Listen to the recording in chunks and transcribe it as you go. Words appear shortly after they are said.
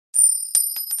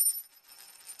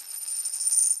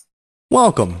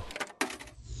Welcome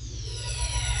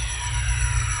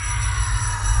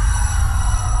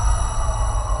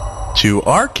to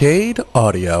Arcade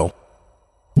Audio.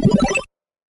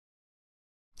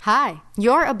 Hi,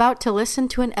 you're about to listen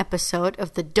to an episode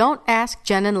of the Don't Ask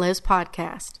Jen and Liz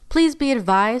podcast. Please be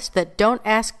advised that Don't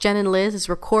Ask Jen and Liz is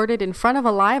recorded in front of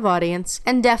a live audience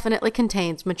and definitely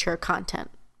contains mature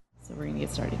content. So we're going to get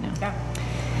started now. Yeah.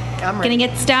 I'm Gonna ready.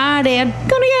 get started.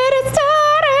 Gonna get it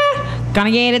started.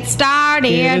 Gonna get it started.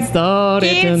 Get it started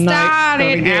Get tonight. started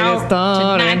Gonna get it out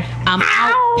started. tonight. I'm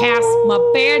out past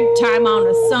my bedtime on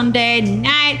a Sunday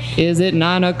night. Is it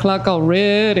 9 o'clock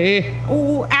already?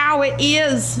 Ooh, ow, it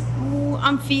is. Ooh,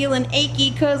 I'm feeling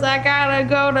achy because I gotta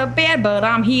go to bed, but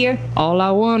I'm here. All I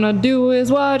wanna do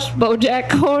is watch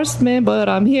BoJack Horseman, but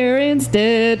I'm here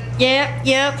instead.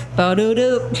 Yep.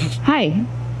 Ba-do-do. Hi,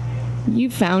 you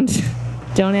found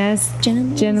Don't Ask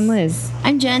Jen and Liz.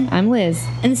 I'm Jen, I'm Liz.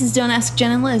 and this is Don't Ask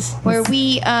Jen and Liz, where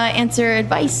we answer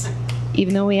advice.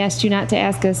 Even though we asked you not to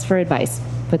ask us for advice,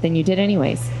 but then you did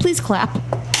anyways. Please clap.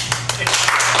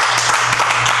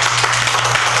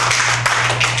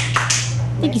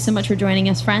 Thank you so much for joining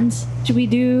us, friends. Should we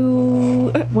do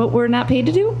what we're not paid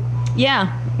to do?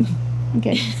 Yeah.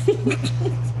 Okay.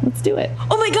 Let's do it.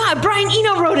 Oh my God, Brian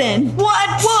Eno wrote in. What?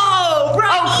 Whoa,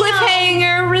 Brian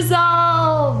Cliffhanger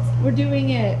resolved. We're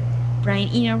doing it. Brian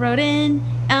Eno wrote in.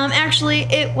 Actually,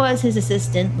 it was his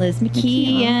assistant, Liz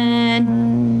McKeon.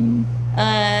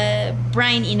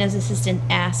 Brian Eno's assistant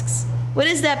asks, "What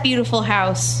is that beautiful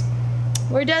house?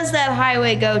 Where does that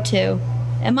highway go to?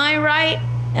 Am I right?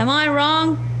 Am I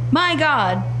wrong? My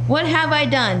God, what have I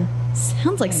done?"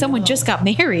 Sounds like someone just got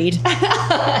married.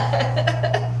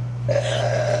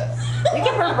 You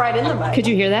can burp right in the mic. Could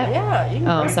you hear that? Yeah. You can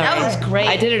Oh, burp sorry. That was great.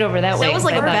 I did it over that way. That was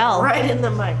like I a thought- bell. right in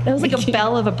the mic. That was like a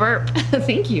bell of a burp.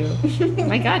 Thank you.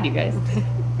 My God, you guys.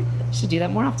 Should do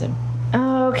that more often.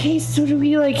 Okay, so do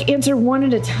we answer one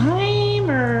at a time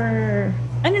or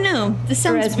I don't know. This or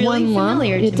sounds as really one lump?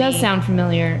 familiar to It does me. sound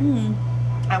familiar.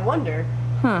 I wonder.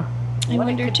 Huh. I what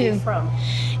wonder it could be too. From.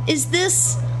 Is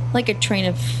this like a train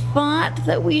of thought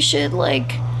that we should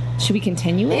Should we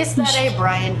continue it? Is that a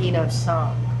Brian Eno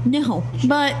song? No,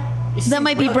 but You that seem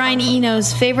might be really Brian comfortable.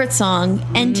 Eno's favorite song,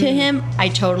 and to him, I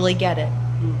totally get it.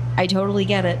 I totally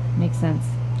get it. Makes sense.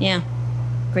 Yeah,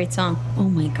 great song. Oh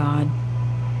my God,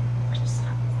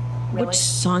 Really? which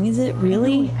song is it?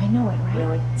 Really? I know it, right?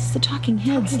 Really? It's the Talking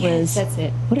Heads, Liz. That's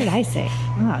it. What did I say?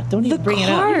 Don't The even bring it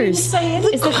up. Cars.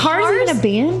 Is the Cars even a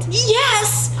band?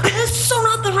 Yes, that's so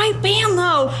not the right band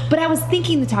though. But I was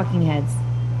thinking the Talking Heads.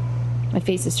 My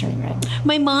face is turning red.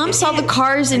 My mom saw the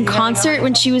Cars in concert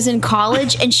when she was in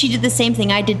college, and she did the same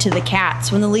thing I did to the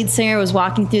Cats. When the lead singer was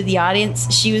walking through the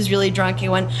audience, she was really drunk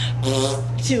and went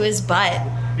to his butt.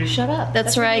 Shut up.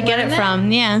 That's where I get it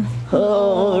from. Yeah.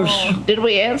 Oh, did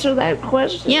we answer that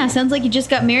question? Yeah, sounds like you just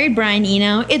got married, Brian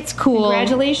Eno. It's cool.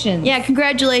 Congratulations. Yeah,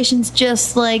 congratulations.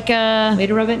 Just like, Way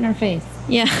to rub it in our face.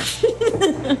 yeah.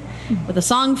 With a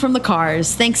song from the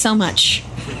Cars. Thanks so much.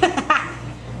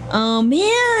 Oh,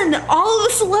 man. All of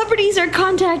the celebrities are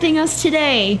contacting us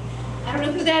today. I don't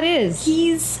know who that is.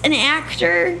 He's an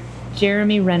actor.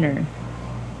 Jeremy Renner.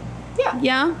 Yeah.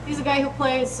 Yeah. He's a guy who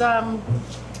plays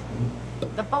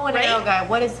the bow and arrow guy.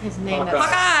 What is his name?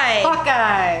 Hawkeye.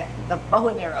 Hawkeye. The bow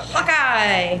and arrow guy.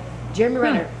 Hawkeye. Jeremy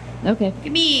Renner. Okay. Look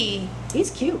at me.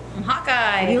 He's cute. I'm Did he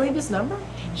Hawkeye. leave his number?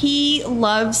 He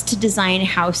loves to design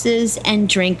houses and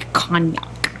drink cognac.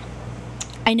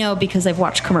 I know because I've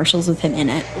watched commercials with him in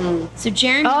it. So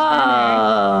Jeremy Oh,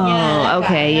 Yeah, that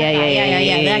okay.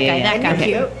 Yeah. that guy. He's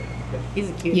cute. He's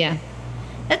a cute. Yeah.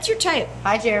 That's your type.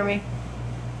 Hi, Jeremy.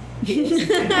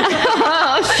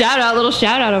 Oh, little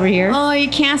shout out over here. Oh,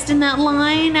 you're casting that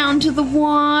line out into the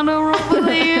water over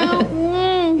there.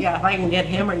 Yeah, if I can get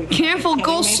him or you. Careful, kidding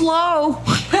go me? slow.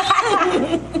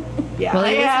 Yeah, Well, I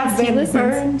he have listens, he been listens.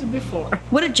 burned before.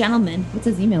 What a gentleman. What's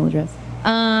his email address?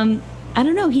 I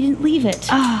don't know. He didn't leave it.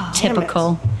 Oh,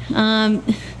 Typical.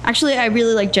 Actually, I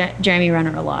really like Jeremy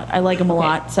Renner a lot. I like him a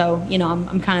lot. So,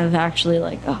 I'm kind of actually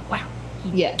like, oh, wow.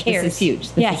 Yeah, Cares. this is huge.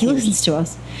 Yeah, he listens to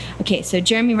us. Okay, so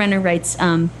Jeremy Renner writes,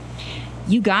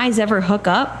 you guys ever hook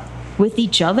up with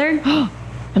each other?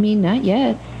 I mean, not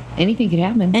yet. Anything could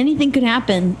happen. Anything could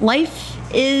happen. Life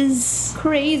is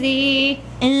crazy,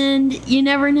 and you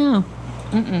never know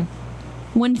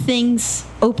when things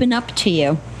open up to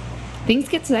you. Things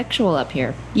get sexual up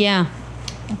here. Yeah.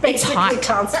 Basically, hot.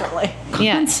 constantly.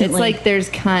 Yeah, it's Constantly. like there's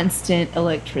constant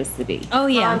electricity. Oh,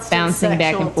 yeah. Constant Bouncing back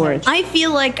sexual and forth. tension. I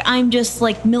feel like I'm just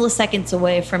like milliseconds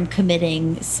away from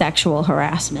committing sexual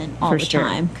harassment all For the sure.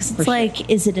 time. Because For it's sure. like,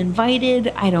 is it invited?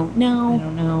 I don't know. I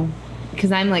don't know.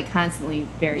 because I'm like constantly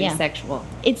very sexual.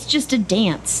 It's just a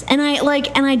dance. And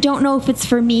I don't know if it's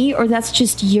for me or that's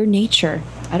just your nature.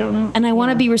 I don't know. And I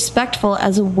want to be respectful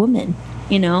as a woman,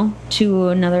 you know, to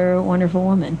another wonderful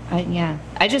woman. I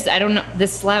don't know.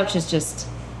 This slouch is just,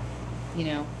 you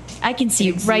know. I can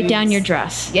see right down your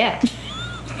dress. Yeah.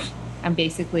 I'm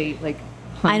basically like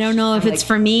hunched. I don't know if I'm, it's like,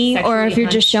 for me or if you're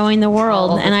just showing the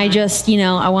world. all the And I time. just, you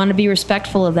know, I want to be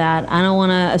respectful of that. I don't want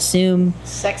to assume.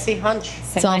 Sexy hunch.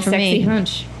 It's all my for sexy me.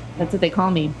 hunch. That's what they call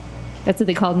me. That's what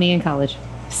they called me in college.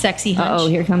 Sexy hunch. Oh,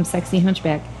 here comes sexy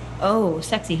hunchback. Oh,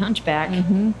 sexy hunchback.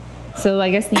 So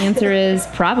I guess the answer is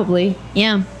probably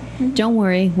Yeah. Don't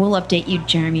worry. We'll update you,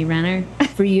 Jeremy Renner.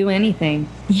 for you anything.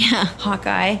 Yeah.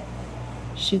 Hawkeye.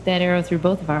 Shoot that arrow through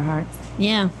both of our hearts.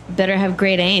 Yeah. Better have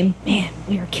great aim. Man,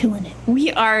 we are killing it.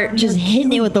 We are just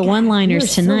hitting it with the You're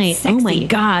one-liners so tonight. Oh my sexy.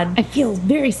 God. I feel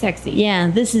very sexy. Yeah,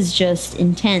 this is just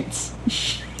intense.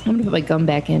 I'm gonna put my gum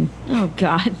back in. Oh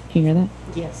God. Can you hear that?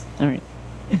 Yes. All right.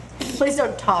 Please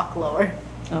don't talk lower.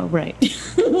 Oh, right.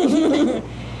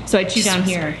 So I chew down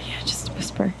here. Yeah, just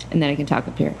whisper. And then I can talk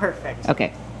up here. Perfect.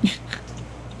 Okay.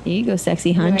 There you go,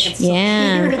 sexy I hunch. can still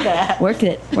hear Yeah. that. Work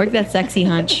it. Work that sexy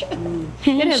hunch.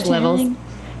 It has levels.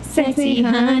 Sexy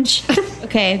hunch.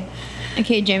 Okay.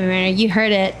 Okay, Jamie Renner, you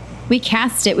heard it. We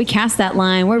cast it. We cast that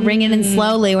line. We're bringing it in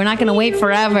slowly. We're not going to wait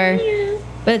forever.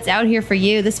 But it's out here for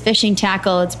you. This fishing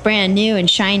tackle, it's brand new and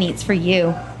shiny. It's for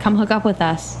you. Come hook up with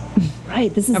us.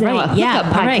 Right. This is All now right, a hookup yeah,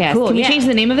 all right, podcast. cool, Can we yeah. change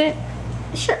the name of it?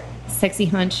 Sure. Sexy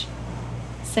Hunch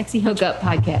Sexy hunch. Hookup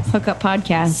Podcast. Hookup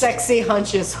podcast. Sexy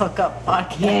hunches hookup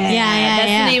podcast. Yeah, That's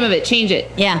yeah. the name of it. Change it.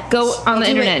 Yeah. Go on the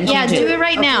Do internet it. and Yeah, change do it. it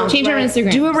right now. Change our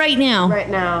Instagram. Do it right now. Right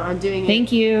now, I'm doing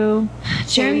Thank you.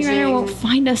 Jeremy Renner Changing won't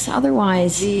find us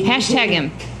otherwise. Hashtag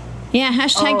him. Yeah,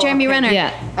 hashtag Oh, Jeremy okay. Renner.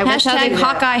 Yeah. I wish I Hashtag did that.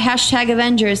 Hawkeye, hashtag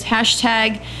Avengers,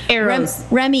 hashtag Arrows.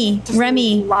 Remy, Just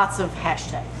Remy, Lots of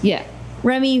hashtags. Yeah.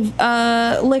 Remy,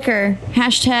 liquor,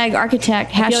 hashtag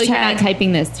architect, I feel like you're not hashtag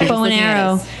typing this. You're bow just and looking at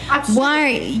arrow. us. I'm just- Why? Are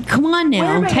you, come on Where now.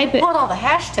 am I type gonna it. put all the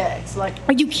hashtags? Like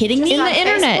Are you kidding me? In the on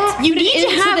internet. Facebook? You Put it need to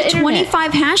into have the internet.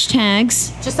 25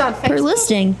 hashtags just on Facebook. per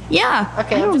listing. Yeah.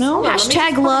 Okay, I I'm don't just- know. hold on, let me just Hashtag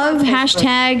put it on love, Facebook.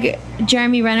 hashtag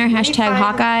Jeremy Renner, hashtag find-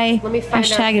 Hawkeye, let me find our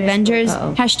hashtag Facebook. Avengers,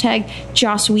 Uh-oh. hashtag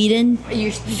Joss Whedon,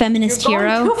 You- feminist you're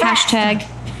going hero, too fast. hashtag.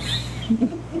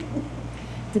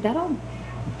 Did that all?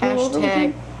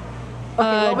 Hashtag.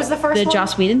 Okay, what was the first the one?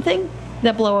 Joss Whedon thing?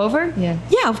 That blow over? Yeah.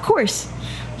 Yeah, of course.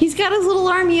 He's got his little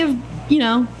army of, you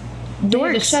know, They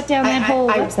had to dorks. shut down that whole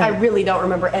I website. really don't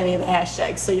remember any of the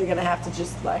hashtags, so you're gonna have to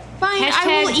just like Fine, I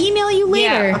Hashtag- will email you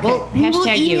later. Yeah, okay. we'll We will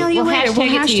hashtag you. email you We'll later. We'll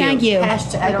hashtag it to you. hashtag you.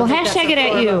 hashtag. I don't Well, think that's hashtag a it at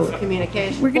form you. of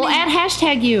communication. We're gonna We'll add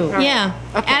hashtag you. yeah.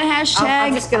 Okay. Add hashtag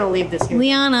I'm just gonna leave this here.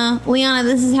 Liana,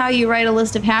 this is how you write a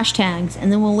list of hashtags,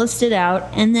 and then we'll list it out,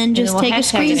 and then just we'll take a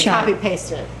hashtag it. Copy screenshot.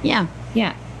 paste it. Yeah,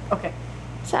 Yeah. Okay.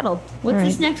 settled. What's All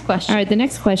this right. next question? All right. The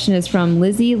next question is from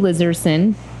Lizzie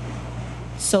Lizerson.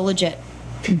 So legit.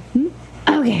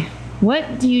 Okay.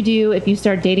 What do you do if you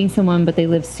start dating someone but they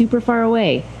live super far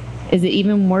away? Is it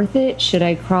even worth it? Should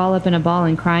I crawl up in a ball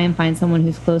and cry and find someone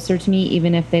who's closer to me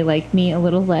even if they like me a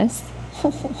little less?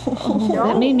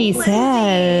 That made me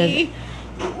sad.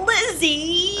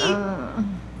 Lizzie.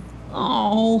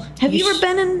 Oh, have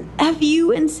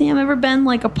you and Sam ever been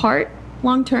like apart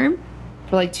long term?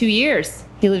 For like 2 years.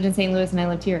 He lived in St. Louis and I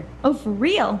lived here. Oh, for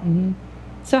real? Mm-hmm.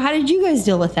 So how did you guys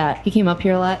deal with that? He came up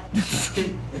here a lot.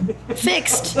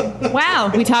 Fixed.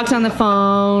 Wow. We talked on the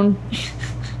phone.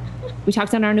 We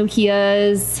talked on our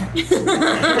Nokias.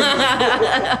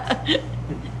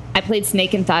 I played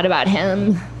Snake and thought about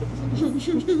him.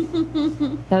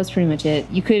 That was pretty much it.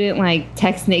 You couldn't like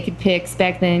text naked pics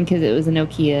back then because it was a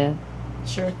Nokia,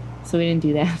 Sure. so we didn't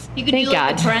do that. You could Thank do like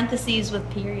God. the parentheses with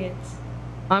periods.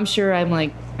 I'm sure I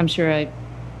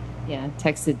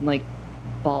texted like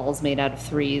balls made out of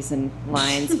threes and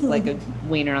lines with like a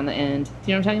wiener on the end. Do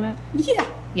you know what I'm talking about? Yeah.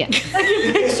 Yeah, I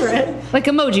can picture it. like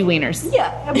emoji wieners.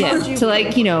 Yeah. Yeah, Emoji to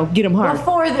like, you know, get them hard.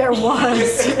 Before there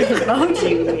was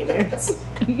emoji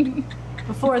wieners.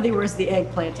 Before there was the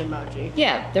eggplant emoji.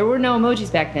 Yeah, there were no emojis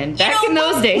back then. Back in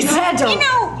those days. You had to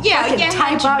fucking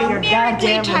type out your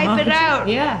goddamn type it emoji. out.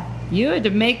 Yeah, you had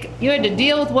to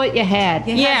deal with what you had.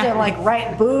 You Yeah. had to like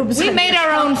write boobs. We and made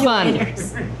our own fun.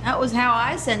 calculators. That was how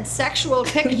I sent sexual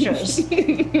pictures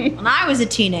when I was a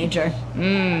teenager.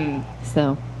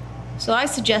 So, So I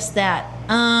suggest that.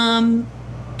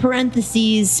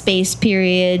 Parentheses, space,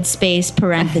 period, space,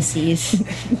 parentheses.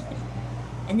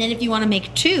 And then if you want to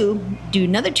make two, do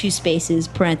another two spaces,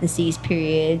 parentheses,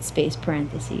 period, space,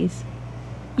 parentheses.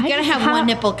 You gotta have one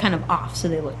nipple kind of off so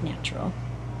they look natural.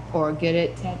 or get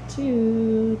it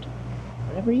tattooed.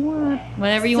 Whatever you want.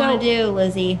 Whatever you want to do,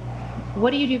 Lizzie.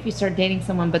 what do you do if you start dating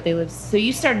someone but they live? So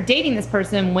you start dating this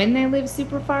person when they live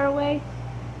super far away?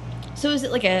 So is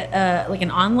it like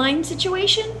an online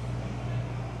situation?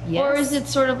 Yes. Or is it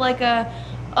sort of like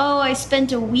I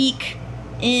spent a week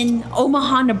in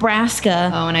Omaha,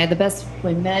 Nebraska Oh, and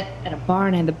we met at a bar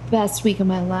and I had the best week of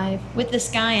my life. with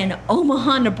this guy in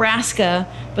Omaha, Nebraska,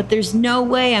 but there's no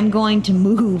way I'm going to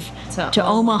move to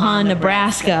Omaha,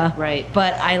 Nebraska. Right.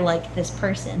 But I like this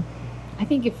person. I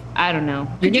think I don't know.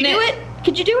 Could you do it?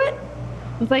 Could you do it?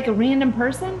 With like a random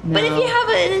person? But if No. you have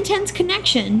an intense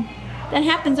connection, that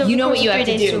happens over You the know course what you of 3 have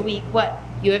to days do. to a week. What?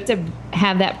 You have to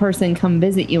have that person come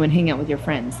visit you and hang out with your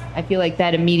friends. I feel like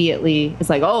that immediately is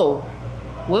like, oh,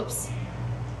 whoops.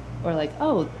 Or like,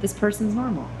 oh, this person's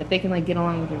normal. If they can like get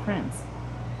along with your friends.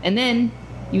 And then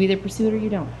you either pursue it or you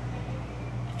don't.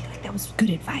 I feel like that was good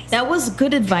advice. That was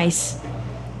good advice.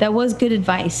 That was good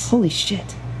advice. Holy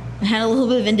shit. I had a little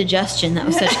bit of indigestion. That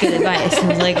was such good advice. I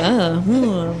was like,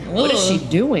 What is she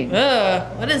doing?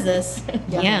 What is this?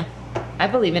 Yeah. I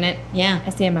believe in it. Yeah.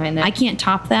 I stand behind that. I can't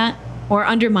top that or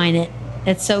undermine it.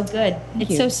 It's so good.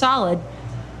 It's you. so solid.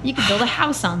 You could build a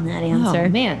house on that answer. Oh,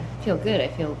 man. I feel good. I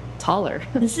feel taller.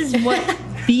 This is what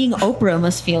being Oprah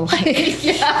must feel like.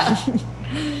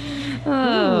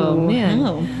 Oh, man.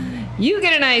 Oh. You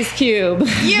get an ice cube.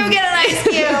 You get an ice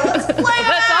cube. Let's play them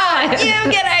That's out. all.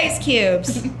 You get ice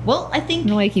cubes. Well, I I think don't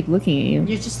know why I keep looking at you.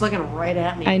 You're just looking right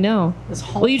at me. I know. This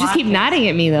whole Well, you just keep podcast. nodding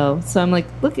at me, though. So I'm like,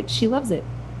 look, she loves it.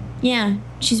 yeah,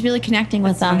 she's really connecting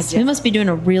with That's us. my We must be doing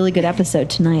a really good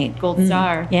episode tonight. Gold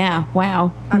star. Yeah.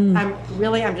 Wow. I'm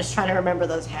just trying to remember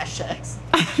those hashtags.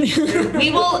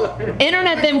 We will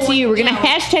internet them to you. We're going to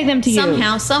hashtag them to you.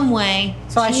 Somehow, some way.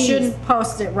 So I Jeez. shouldn't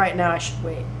post it right now. I should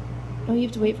wait. Oh, you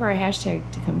have to wait for our hashtag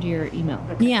to come to your email.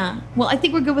 Yeah. Well, I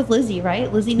think we're good with Lizzie,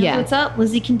 right? Lizzie knows Yeah. what's up.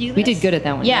 Lizzie can do this. We did good at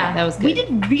that one. Yeah, that was good. We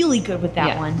did really good with that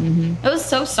Yeah. one. Mhm. It was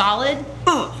so solid.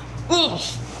 Yeah.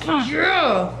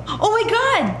 Oh my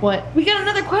God. What? We got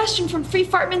another question from Free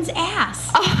Fartman's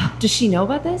ass. Oh, does she know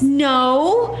about this?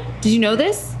 No. Did you know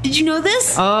this? Did you know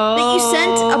this? Oh. That you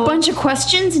sent a bunch of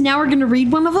questions and now we're going to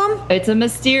read one of them? It's a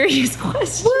mysterious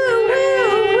question. Woo, woo,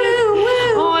 woo,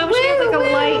 woo. Oh, I wish I had like a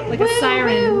light, like a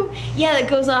siren. Woo. Yeah, that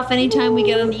goes off anytime we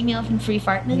get an email from Free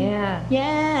Fartman. Yeah.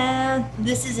 Yeah.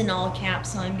 This is in all caps,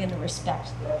 so I'm going to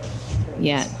respect the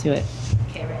Yeah, do it.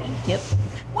 Okay, ready? Yep.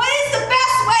 What is the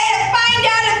best way to find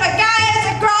out if a guy has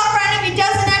a girlfriend if he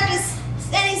doesn't have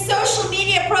any social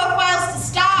media profiles to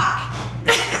stalk?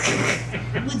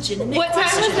 Legitimate What time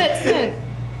question. was that sent?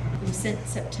 It was sent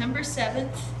September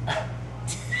 7th.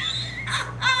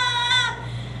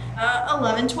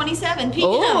 11:27 p.m.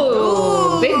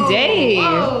 Oh, big day.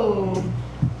 Whoa.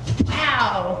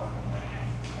 Wow.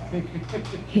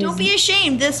 Don't be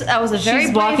ashamed. That was a very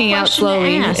She's brave walking out question to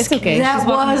slowly. ask. It's okay. That She's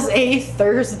walking was a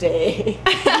Thursday.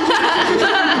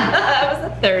 That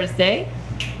was a Thursday.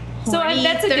 So Horny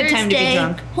that's a good time to be Thursday,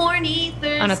 drunk. Horny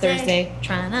Thursday. On a Thursday.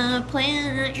 Trying to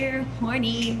plan out your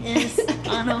horniness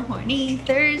on a horny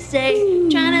Thursday.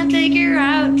 Trying to figure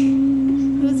out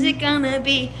who's it gonna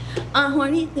be on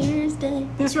horny Thursday.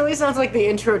 This really sounds like the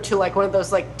intro to like one of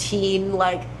those like teen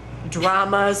like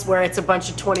dramas where it's a bunch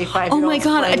of 25-year-olds. Oh my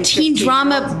god, a playing teen 15-year-olds.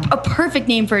 drama. A perfect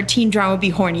name for a teen drama would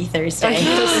be Horny Thursday.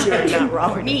 You're not wrong.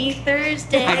 Horny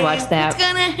Thursday. I'd watch that. What's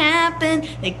gonna happen?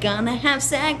 They're gonna have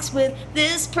sex with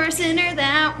this person or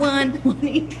that one.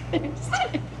 Horny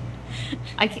Thursday.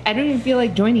 I don't even feel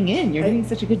like joining in. You're doing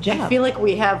such a good job. I feel like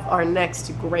we have our next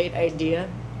great idea.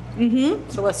 Mm-hmm.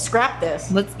 So let's scrap this.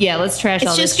 Let's trash all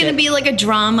It's this just gonna shit. be like a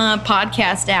drama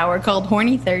podcast hour called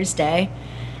Horny Thursday.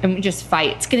 And we just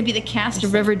fight. It's gonna be the cast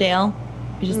of Riverdale.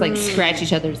 We just like scratch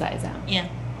each other's eyes out Yeah.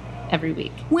 every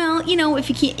week. Well, you know, if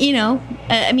you can't, you know,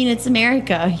 I mean, it's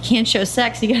America. You can't show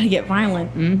sex. You gotta get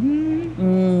violent.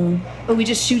 But we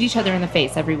just shoot each other in the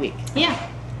face every week. Yeah.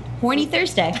 Horny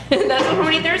Thursday. That's what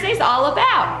Horny Thursday's all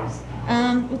about.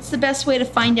 What's the best way to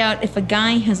find out if a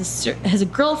guy has a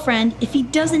girlfriend if he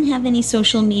doesn't have any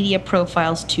social media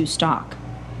profiles to stalk?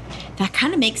 That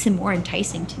kind of makes him more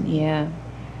enticing to me. Yeah.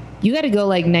 You got to go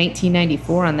like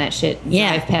 1994 on that shit. And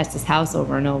Yeah. drive past his house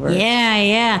over and over.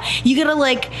 Yeah. You gotta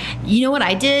like, you know what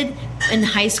I did in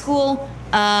high school?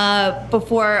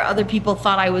 Before other people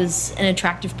thought I was an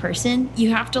attractive person, you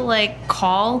have to like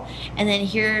call and then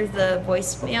hear the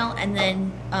voicemail and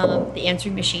then the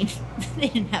answering machine. They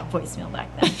didn't have voicemail back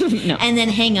then. No. And then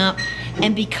hang up.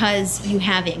 And because you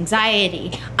have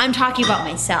anxiety, I'm talking about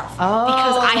myself. Oh,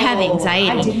 because I have anxiety.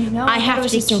 I didn't know. I have it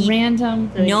was to just keep a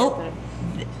random. Nope.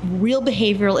 real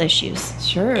behavioral issues.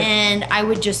 Sure. And I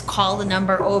would just call the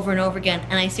number over and over again.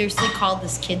 And I seriously called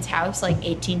this kid's house like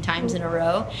 18 times in a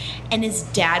row. And his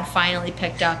dad finally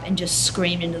picked up and just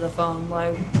screamed into the phone,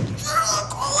 like, I don't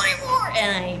call anymore.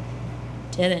 And I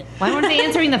didn't. Why weren't they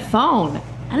answering the phone?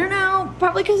 I don't know.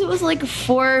 Probably because it was like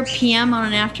 4 p.m. on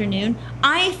an afternoon.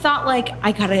 I thought like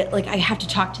I have to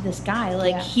talk to this guy.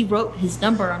 Like he wrote his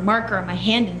number on marker on my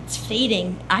hand and it's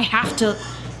fading. I have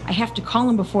to call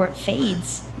him before it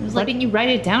fades. It was Why like, didn't you write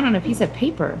it down on a piece of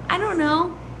paper? I don't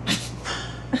know.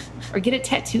 Or get it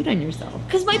tattooed on yourself?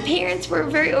 Because my parents were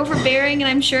very overbearing, and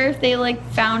I'm sure if they like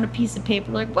found a piece of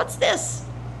paper, like, what's this?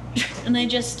 And I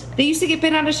just, They used to get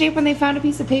bent out of shape when they found a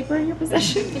piece of paper in your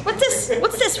possession. what's this?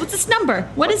 What's this? What's this number?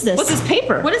 What is this? What's this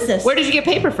paper? What is this? Where did you get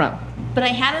paper from? But I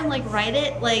had him like write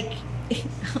it like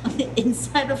on the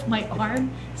inside of my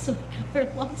arm, so I could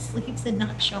wear long sleeves and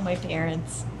not show my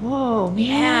parents. Whoa,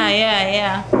 man.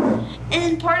 Yeah.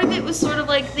 And part of it was sort of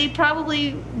like they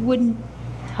probably wouldn't.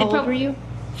 How old were you?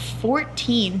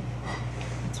 14.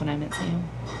 That's what I meant to you.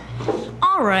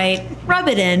 All right, rub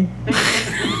it in.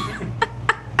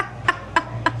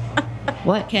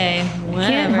 What? Okay, Can't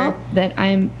whatever. help that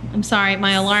I'm I'm sorry,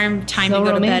 my alarm time So to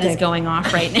go to bed is romantic. going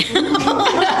off right now.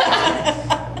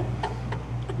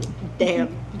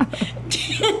 Damn.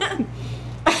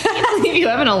 believe you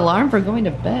have an alarm for going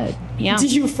to bed. Yeah.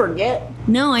 Did you forget?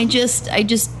 No, I just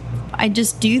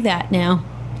do that now.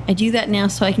 I do that now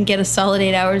so I can get a solid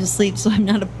 8 hours of sleep. So I'm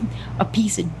not a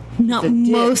piece of, not Piece of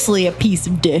dick. mostly a piece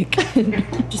of dick.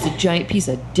 Just a giant piece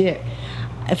of dick.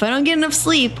 If I don't get enough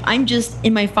sleep, I'm just,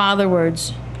 in my father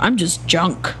words, I'm just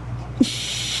junk.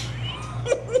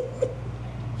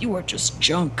 You are just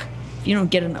junk. If you don't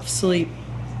get enough sleep,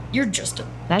 you're just a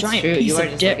That's giant true. piece You are of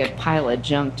just dick. like a pile of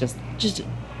junk, just Just a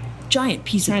giant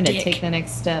piece trying of to dick. take the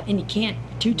next step. And you can't.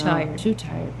 Too No, tired. Too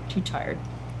tired. Too tired.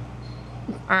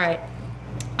 All right.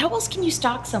 How else can you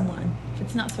stalk someone if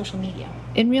it's not social media?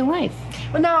 In real life.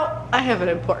 Well, now I have an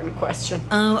important question.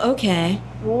 Oh, okay.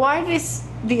 Why does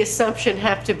the assumption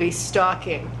have to be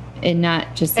stalking? And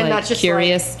not just And like not just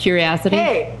curiosity.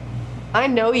 Hey, I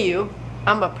know you.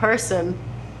 I'm a person.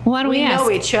 Why don't we ask?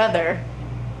 know each other.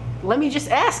 Let me just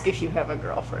ask if you have a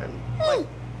girlfriend. Like,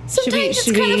 Sometimes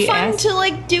should it's kind we of fun ask? to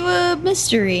like do a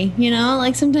mystery, you know?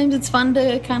 Like sometimes it's fun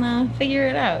to kind of figure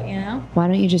it out, you know? Why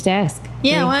don't you just ask?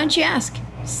 Yeah, Three. why don't you ask?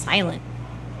 Silent.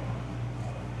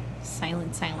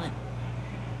 Silent.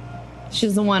 She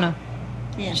doesn't wanna.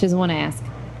 Yeah. She doesn't wanna ask.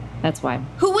 That's why.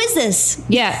 Who is this?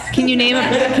 Yeah. Can you name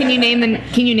Can you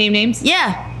name names?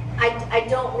 Yeah. I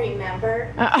don't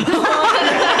remember.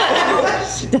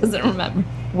 She doesn't remember.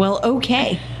 Well,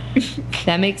 okay.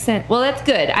 That makes sense. Well, that's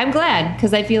good. I'm glad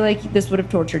because I feel like this would have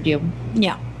tortured you.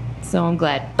 Yeah. So I'm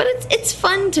glad. But it's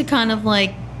fun to kind of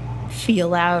like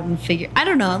feel out and figure. I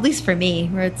don't know, at least for me,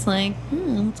 where it's like,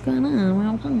 what's going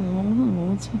on?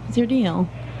 What's your deal?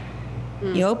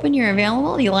 You open? You're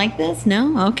available? You like this?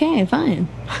 No? Okay, fine.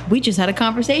 We just had a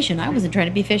conversation. I wasn't trying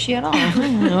to be fishy at all.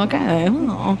 Okay.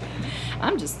 Oh.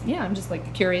 I'm just like a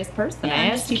curious person. Yeah, I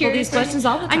I'm ask just a people curious these questions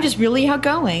all the time. I'm just really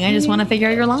outgoing. I just want to figure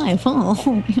out your life.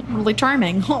 Oh, really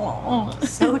charming. Oh.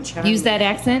 so charming. use that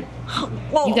accent.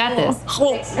 You got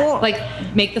this. Like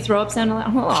make the throw up sound a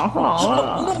lot.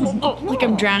 Like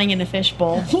I'm drowning in a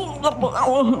fishbowl.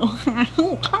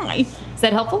 Hi. Is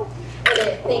that helpful?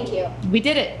 Thank you. We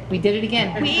did it. We did it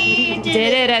again. We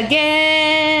did it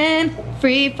again.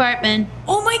 Free Fartman.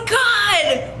 Oh my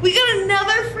god! We got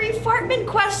another Free Fartman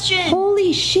question!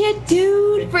 Holy shit,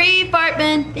 dude. Free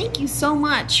Fartman, thank you so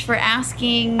much for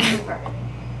asking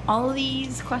all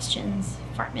these questions,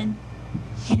 Fartman.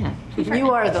 Yeah. You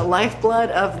are the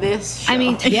lifeblood of this show. I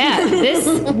mean, yeah, this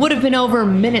would have been over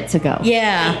minutes ago.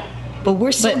 Yeah, but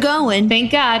we're still But going.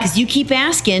 Thank God. Because you keep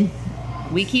asking.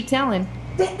 We keep telling.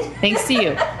 Thanks to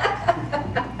you.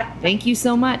 Thank you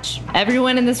so much.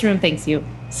 Everyone in this room thanks you.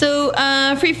 So,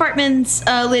 Free Fartman's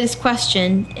latest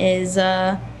question is,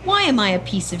 why am I a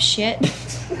piece of shit?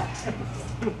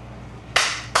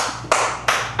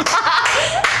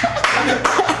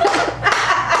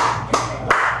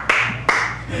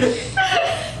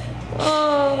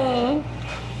 Oh.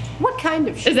 what kind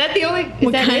of shit? Is that the only?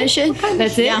 What kind of shit?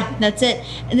 That's it? Yeah, that's it.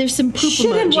 And there's some poop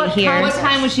Shit in emoji what here. kind?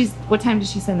 What time did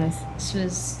she send this? This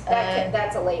was,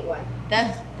 That's a late one.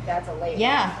 that, That's a late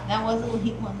yeah, that was a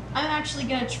late one. I'm actually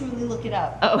gonna truly look it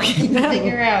up. Oh, okay.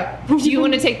 Figure out. Do you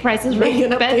want to take prices right Making up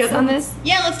the bets on other- this?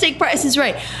 Yeah, let's take prices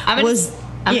right. I'm gonna, was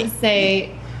I'm yeah, gonna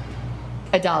say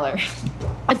 $1.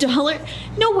 $1?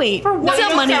 No, wait. No, What's you up,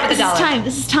 don't money? start with This is $1. time.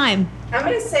 This is time. one. I'm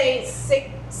gonna say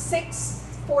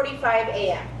 6:45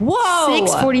 a.m. Whoa.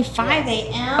 6:45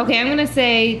 a.m. Okay, I'm gonna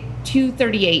say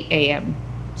 2:38 a.m.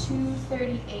 2:38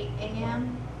 1:38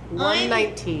 a.m.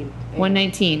 1:19.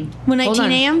 1:19.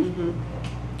 1:19 a.m.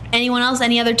 Anyone else?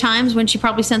 Any other times when she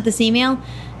probably sent this email?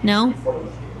 No.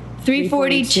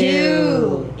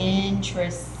 3:42.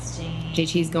 Interesting.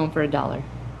 JT's going for $1.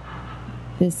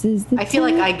 This is the I feel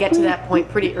like I get to that point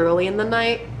pretty early in the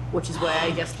night, which is why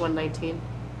I guessed 1:19.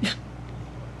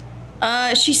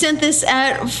 She sent this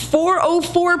at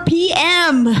 4:04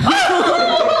 p.m.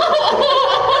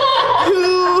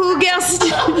 Who guessed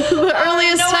the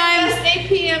earliest time? 8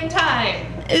 p.m. time.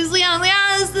 Is Leon.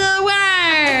 Leon is the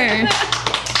winner.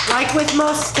 Like with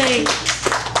most things.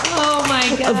 Oh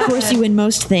my god. Of course, you win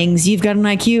most things. You've got an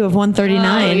IQ of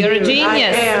 139. You're a genius. I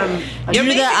am. Due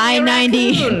to the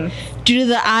I-90, due to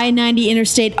the I-90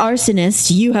 interstate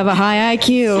arsonist, you have a high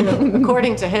IQ.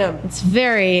 According to him. It's a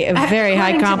very high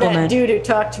According to compliment. that dude who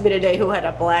talked to me today who had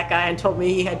a black eye and told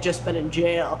me he had just been in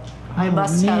jail. I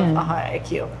must have man. a high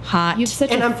IQ. Hot. You have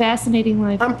such And a I'm- fascinating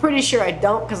life. I'm pretty sure I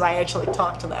don't because I actually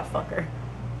talked to that fucker.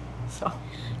 So.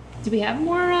 Do we have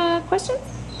more questions?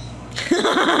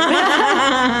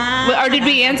 Or did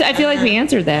we answer? I feel like we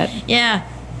answered that, Yeah.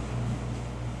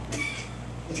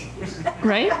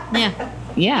 right? Yeah.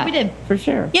 Yeah, We did. for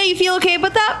sure. Yeah, you feel okay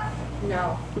about that?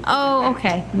 No. Oh,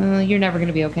 okay. You're never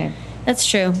gonna be okay. That's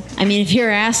true. I mean, if you're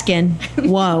asking,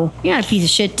 whoa. You're not a piece of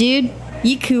shit, dude.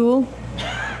 You cool.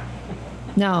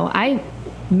 No, I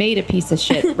made a piece of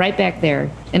shit right back there,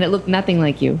 and it looked nothing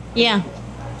like you. Yeah.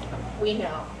 We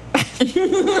know.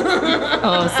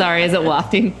 Oh, sorry. Is it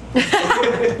wafting?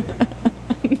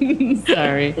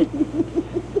 Sorry.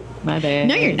 My bad.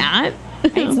 No, you're not. I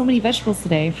ate so many vegetables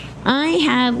today. I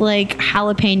had like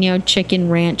jalapeno chicken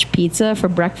ranch pizza for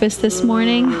breakfast this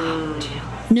morning.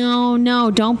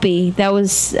 No, don't be. That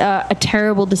was a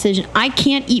terrible decision. I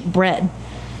can't eat bread.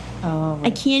 Oh, I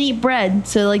can't eat bread.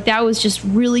 So like that was just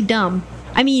really dumb.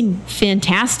 I mean,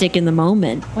 fantastic in the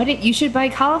moment. why didn't you should buy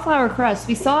cauliflower crust?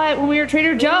 We saw it when we were at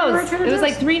Trader Joe's. were at Trader It was Joe's.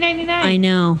 like $3.99. I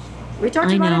know. We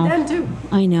talked I about know. it then too.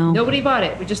 I know. Nobody bought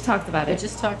it. We just talked about I it.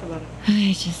 just talked about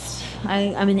it.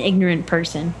 I'm an ignorant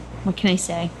person. What can I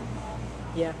say?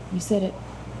 Yeah. You said it.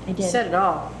 I You did. said it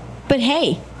all. But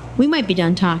hey, we might be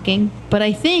done talking. But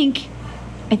I think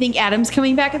Adam's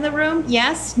coming back in the room.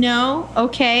 Yes? No?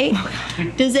 Okay.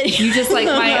 Does it? You just like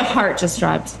my heart just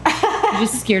dropped. You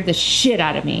just scared the shit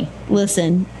out of me.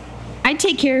 Listen. I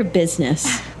take care of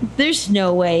business. There's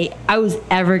no way I was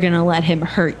ever gonna let him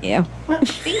hurt you.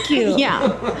 Thank you. Yeah.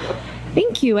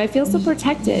 Thank you. I feel so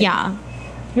protected. Yeah.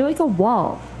 You're like a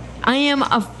wall. I am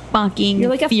a fucking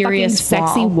You're like a furious fucking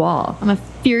sexy wall. I'm a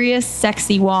furious,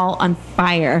 sexy wall on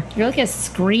fire. You're like a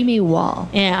screamy wall.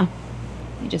 Yeah.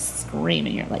 You just scream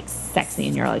and you're like sexy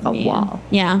and you're like a Man. wall.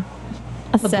 Yeah.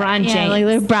 LeBron Yeah, like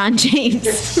James. LeBron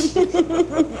James.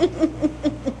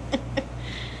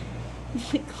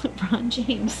 Like LeBron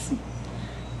James.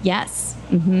 Yes.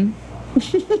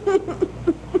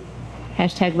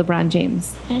 Hashtag LeBron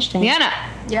James. Hashtag. Liana.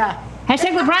 Yeah.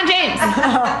 Hashtag LeBron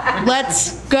James.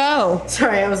 Let's go.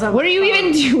 Sorry, I was on What are you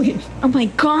even doing? Oh my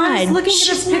God. looking at She's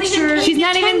this not even picture. paying She's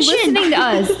not even attention. listening to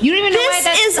us. You don't even know why This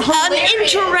that's is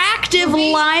hilarious. an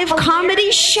interactive live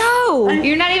comedy show.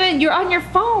 You're not even, you're on your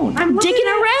phone. I'm looking Dicking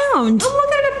at- around. I'm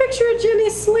looking at a picture of Jenny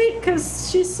Slate because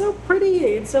she's so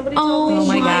pretty. And somebody told me Oh Oh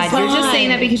my my God. You're just God. saying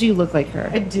that because you look like her.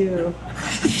 I do.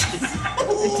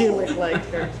 I do look like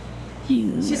her.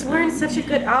 She's wearing such a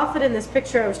good outfit in this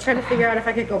picture. I was trying to figure out if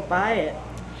I could go buy it.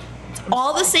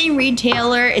 All the same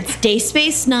retailer. It's Day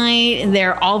Space Night.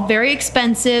 They're all very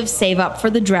expensive. Save up for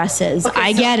the dresses. Okay,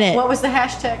 I so get it. What was the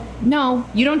hashtag? No,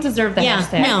 you don't deserve the Yeah,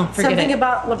 hashtag. no. Forget Something it.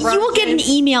 about LeBron You will get an James.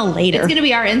 email later. It's going to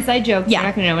be our inside joke. Yeah. You're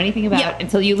not going to know anything about Yeah.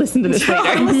 until you listen to this I'll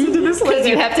later. listen to this Because later.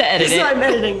 you have to edit So it. I'm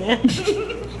editing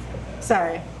it.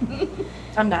 Sorry.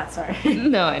 I'm not sorry.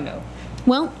 No, I know.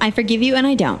 Well, I forgive you and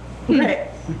I don't. Right.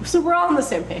 So we're all on the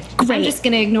same page. I'm just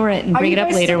going to ignore it and Are bring you it up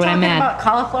guys later still when I'm talking mad. about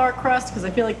cauliflower crust? Because I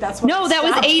feel like that's what No, I that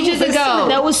was stopped ages listening. ago.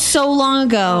 That was so long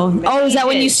ago. Oh, is that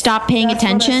when you stopped paying That's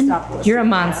when I attention? stopped listening. You're a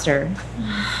monster.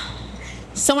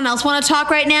 Someone else want to talk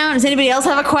right now? Does anybody else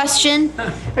have a question?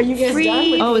 Are you guys Free-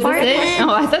 done with Oh, is this Pardon? it? Oh,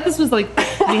 I thought this was like,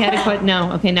 we had a quote.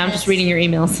 No. Okay, now I'm just reading your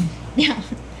emails. Yeah.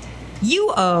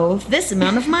 You owe this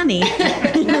amount of money.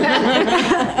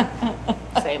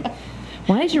 Same.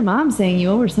 Why is your mom saying you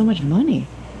owe her so much money?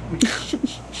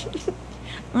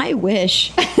 I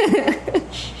wish.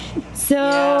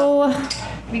 So,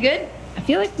 we good? I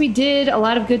feel like we did a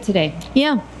lot of good today.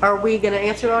 Yeah. Are we going to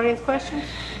answer audience questions?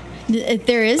 If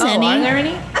there is any. Are there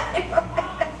any?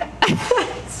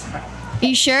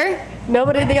 You sure?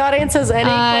 Nobody in the audience has any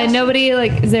questions? Nobody,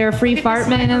 like, is there a free fart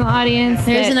man in the audience?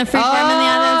 There isn't a free fart man in the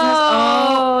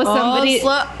audience? Oh, somebody.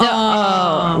 slow-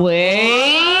 Oh,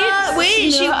 wait.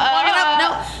 Wait, she walking up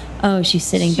Oh, she's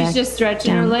sitting back. She's just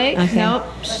stretching her down. leg. Okay. Nope.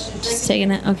 Just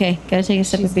taking it. Okay, gotta take a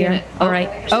sip of beer. gonna- All oh, right.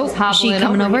 she's Oh, is she hobbling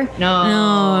coming over? No,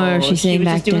 No, she's she sitting was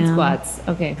back just doing down. squats.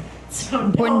 Okay. It's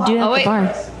important to do that Oh, at wait. the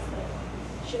bar.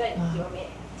 Should I, do you want me to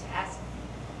ask?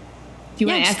 Do you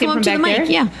Yeah, want to just ask come him up from to the back mic. there?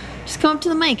 Yeah, just come up to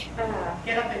the mic.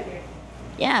 Get up in here.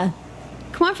 Yeah.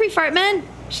 Come on, free fart man.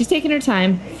 She's taking her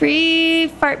time. Free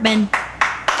fart man.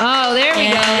 Oh, there we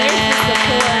go. There's the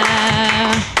support.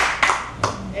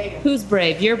 There you go. Who's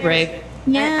brave? You're brave.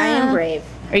 Yeah. I am brave.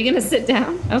 Are you going to sit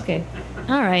down? Okay.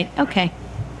 All right. Okay.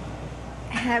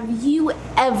 Have you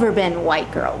ever been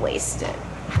white girl wasted?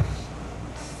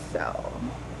 So,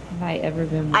 Have I ever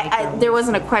been? there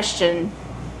wasn't a question.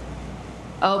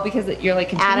 Oh, because you're like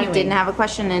continuing. Adam didn't have a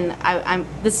question, and I'm.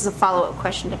 This is a follow-up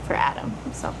question for Adam.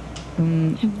 So,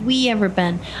 Have we ever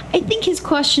been? I think his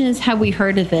question is, have we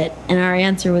heard of it? And our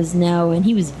answer was no, and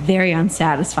he was very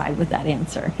unsatisfied with that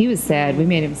answer. He was sad. We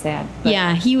made him sad. But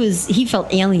Yeah, he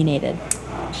felt alienated.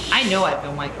 I know I've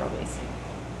been white girl wasted.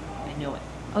 I know it.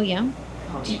 Oh yeah.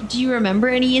 Oh, Do you remember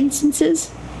any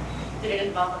instances? did it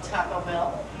involve a Taco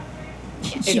Bell?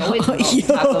 It always involves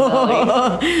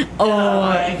Taco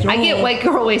Bell. I get white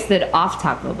girl wasted off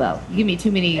Taco Bell. You give me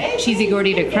too many cheesy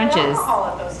gordita crunches.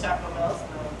 Alcohol at those Taco Bells.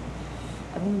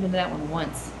 I've only been to that one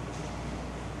once.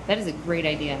 That is a great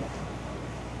idea.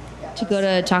 To go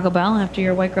to Taco Bell after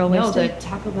your white girl No, wasted? the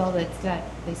Taco Bell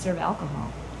they serve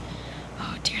alcohol.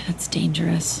 Oh dear, that's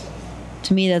dangerous.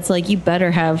 To me, that's like you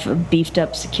better have a beefed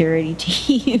up security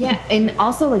team. Yeah, and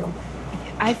also like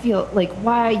I feel like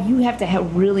why you have to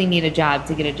really need a job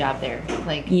to get a job there.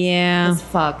 Like Yeah. as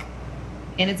fuck,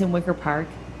 and it's in Wicker Park.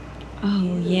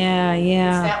 Oh yeah,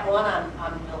 yeah. That one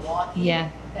on Milwaukee. Yeah,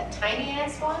 That tiny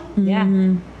ass one. yeah.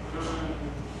 Mhm.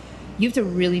 You have to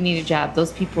really need a job.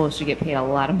 Those people should get paid a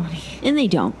lot of money. And they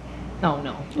don't. Oh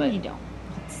no, but They don't.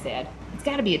 it's sad. It's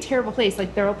got to be a terrible place.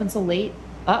 Like they're open so late.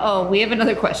 We have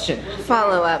another question.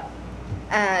 Follow-up.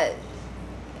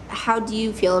 How do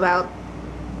you feel about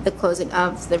the closing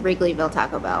of the Wrigleyville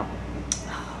Taco Bell?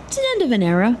 It's an end of an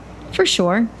era, for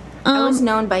sure. I was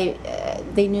known by.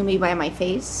 They knew me by my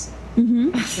face. They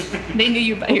knew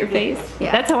you by your face.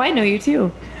 Yeah. That's how I know you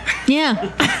too. Yeah.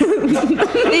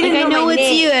 They I know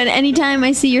it's you, and anytime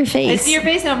I see your I face. see your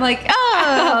face and I'm like,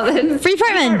 oh, that's Free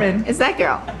Fartman. It's that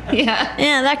girl. Yeah.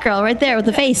 Yeah, that girl right there with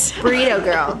the face. Burrito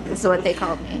girl is what they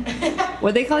called me.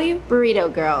 What'd they call you?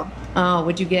 Burrito girl. Oh,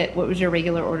 what'd you get? What was your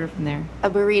regular order from there? A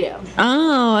burrito.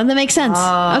 Oh, and that makes sense.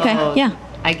 Okay, yeah.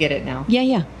 I get it now. Yeah,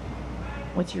 yeah.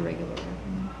 What's your regular order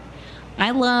from there?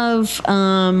 I love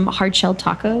hard shell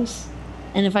tacos.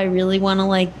 And if I really want to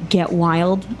like get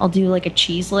wild, I'll do like a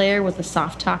cheese layer with a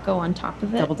soft taco on top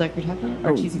of it. Double decker taco or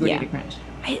Oh, cheesy gordita yeah. crunch?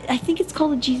 I think it's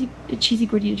called a cheesy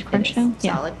gordita crunch now.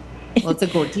 Yeah. Solid. Well, it's a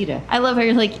gordita. I love how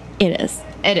you're like, it is.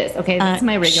 It is. Okay, that's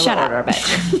my regular shut up. order, I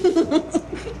bet.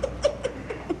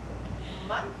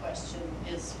 My question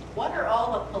is, what are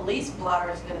all the police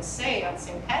blotters gonna say on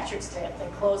St. Patrick's Day if they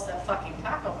close that fucking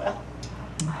Taco Bell?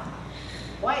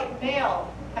 White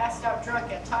male passed out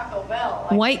drunk at Taco Bell.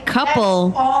 Like, White couple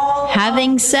that's all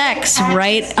having of sex St.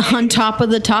 right Patrick's Day. on top of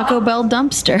the Taco Bell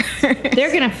dumpster.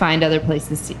 They're gonna find other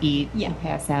places to eat. Yeah. And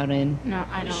pass out in. No,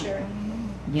 I don't. Sure.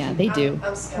 Yeah, they do.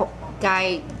 I'm skeptical.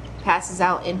 Guy passes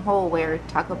out in hole where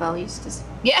Taco Bell used to.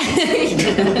 Yeah.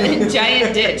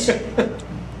 Giant ditch.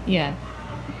 Yeah.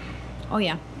 Oh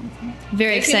yeah.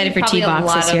 Very There's excited for gonna be probably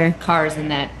T-Box this a lot year. of cars in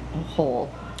that hole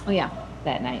Oh yeah.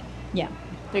 that night. Yeah.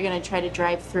 They're gonna try to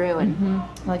drive through and.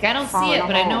 Like, I don't Fall see in it, a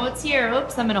but I hole. know it's here.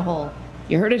 Oops, I'm in a hole.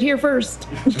 You heard it here first.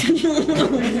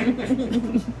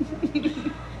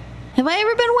 Have I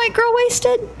ever been white girl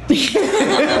wasted?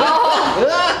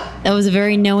 That was a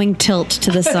very knowing tilt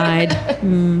to the side.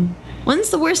 When's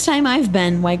the worst time I've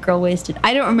been white girl wasted?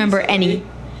 I don't remember any.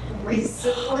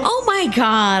 Oh my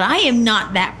god, I am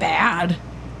not that bad.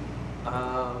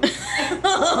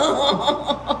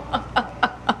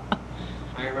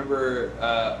 I remember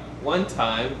one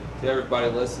time, to everybody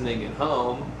listening at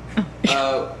home,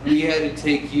 we had to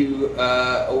take you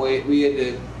away. We had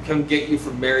to come get you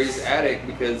from Mary's attic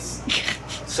because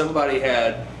somebody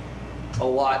had a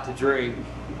lot to drink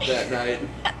that night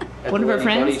at One the of our Lady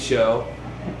friends? Bunny show.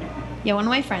 Yeah, one of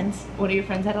my friends. One of your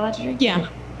friends had a lot to drink? Yeah.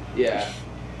 Yeah.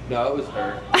 No, it was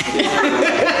her.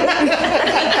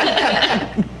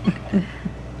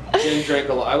 Jen drank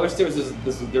a lot. I wish there was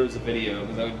there was a video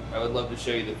because I would love to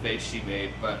show you the face she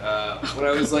made. But when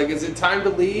I was like, "Is it time to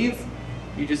leave?"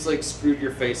 You just like screwed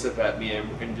your face up at me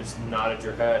and just nodded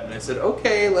your head, and I said,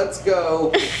 "Okay, let's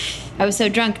go." I was so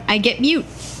drunk, I get mute.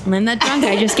 When I'm that drunk,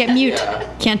 I just get mute.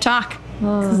 Yeah. Can't talk.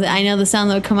 'Cause I know the sound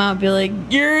that would come out would be like,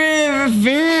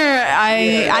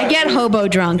 I get hobo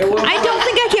drunk. I don't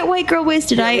think I get white girl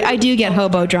wasted. I do get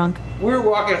hobo drunk. We were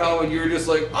walking home and you were just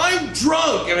like, I'm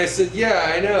drunk! And I said,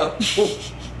 yeah, I know.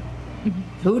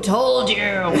 Who told you?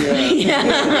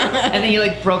 Yeah. And then you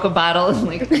like broke a bottle and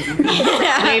like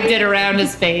waved it around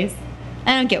his face.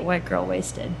 I don't get white girl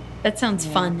wasted. That sounds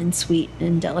fun and sweet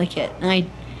and delicate. And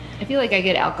I feel like I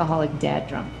get alcoholic dad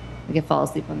drunk. Like I fall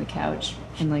asleep on the couch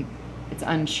and like it's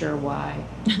unsure why.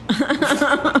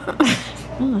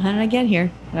 Oh, how did I get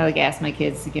here? And I like ask my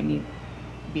kids to give me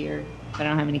beer, but I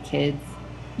don't have any kids.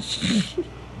 So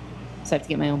I have to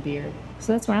get my own beer.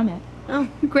 So that's where I'm at. Oh,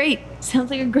 great. Sounds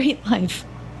like a great life.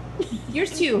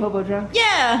 Yours too, hobo drunk.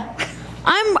 Yeah.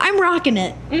 I'm rocking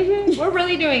it. Mm-hmm. We're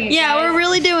really doing it. Yeah, guys. we're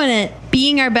really doing it.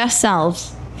 Being our best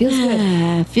selves. Feels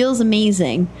good. Feels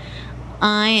amazing.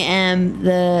 I am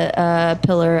the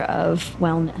pillar of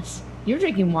wellness. You're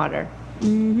drinking water.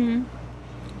 Mm-hmm.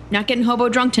 Not getting hobo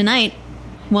drunk tonight.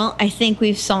 Well, I think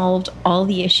we've solved all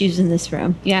the issues in this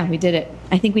room. Yeah, we did it.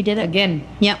 I think we did it. Again.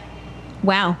 Yep.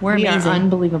 Wow, we're we amazing. are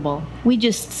unbelievable. We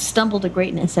just stumble to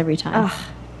greatness every time. Ugh.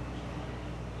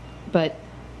 But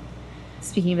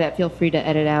speaking of that, feel free to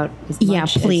edit out as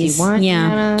much please. as you want.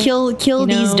 Yeah. Deanna. Kill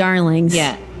these darlings.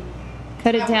 Yeah.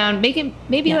 Cut it down. Make it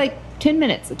maybe like 10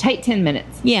 minutes. A tight 10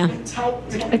 minutes. Yeah.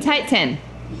 A tight 10.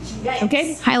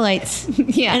 Okay? Highlights.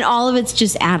 Yeah. And all of it's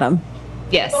just Adam.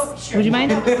 Yes. Oh, sure. Would you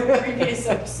mind? Previous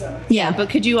episode. Yeah. But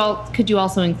could you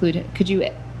also include it? Could you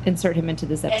insert him into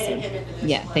this episode? Edit him into this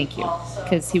Yeah, one thank you. also.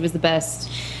 Because he was the best.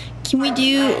 Can we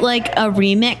do like a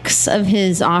remix of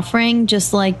his offering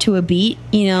just like to a beat?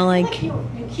 You know, like You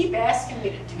keep asking me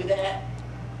to do that.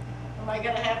 Am I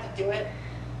gonna have to do it?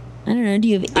 I don't know, do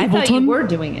you have I thought you Ableton? were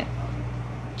doing it.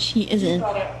 She isn't.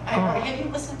 Have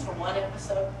you listened to one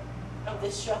episode of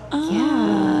this show?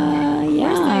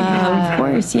 Yeah, of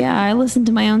course. Yeah, I listen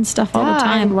to my own stuff all the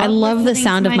time. I love the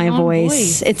sound of my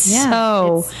voice. It's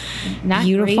so it's not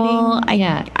beautiful.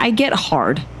 grating. I get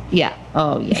hard. Yeah.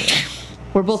 Oh, yeah.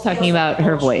 We're both talking about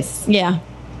her voice. Yeah.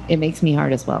 It makes me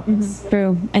hard as well.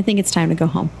 True. I think it's time to go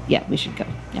home. Yeah, we should go.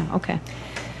 Yeah, okay.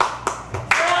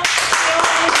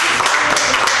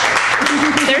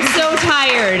 They're so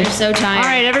tired. They're so tired. All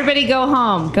right, everybody go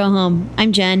home. Go home.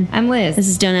 I'm Jen. I'm Liz. This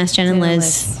is Don't Ask Jen and Jen and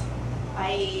Liz.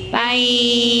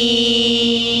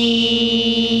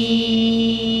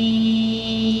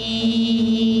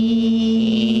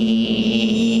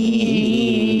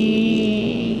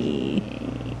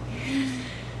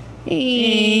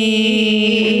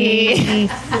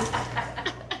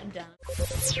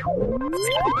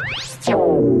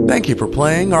 Thank you for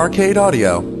playing Arcade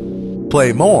Audio.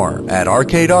 Play more at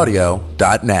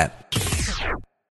arcadeaudio.net.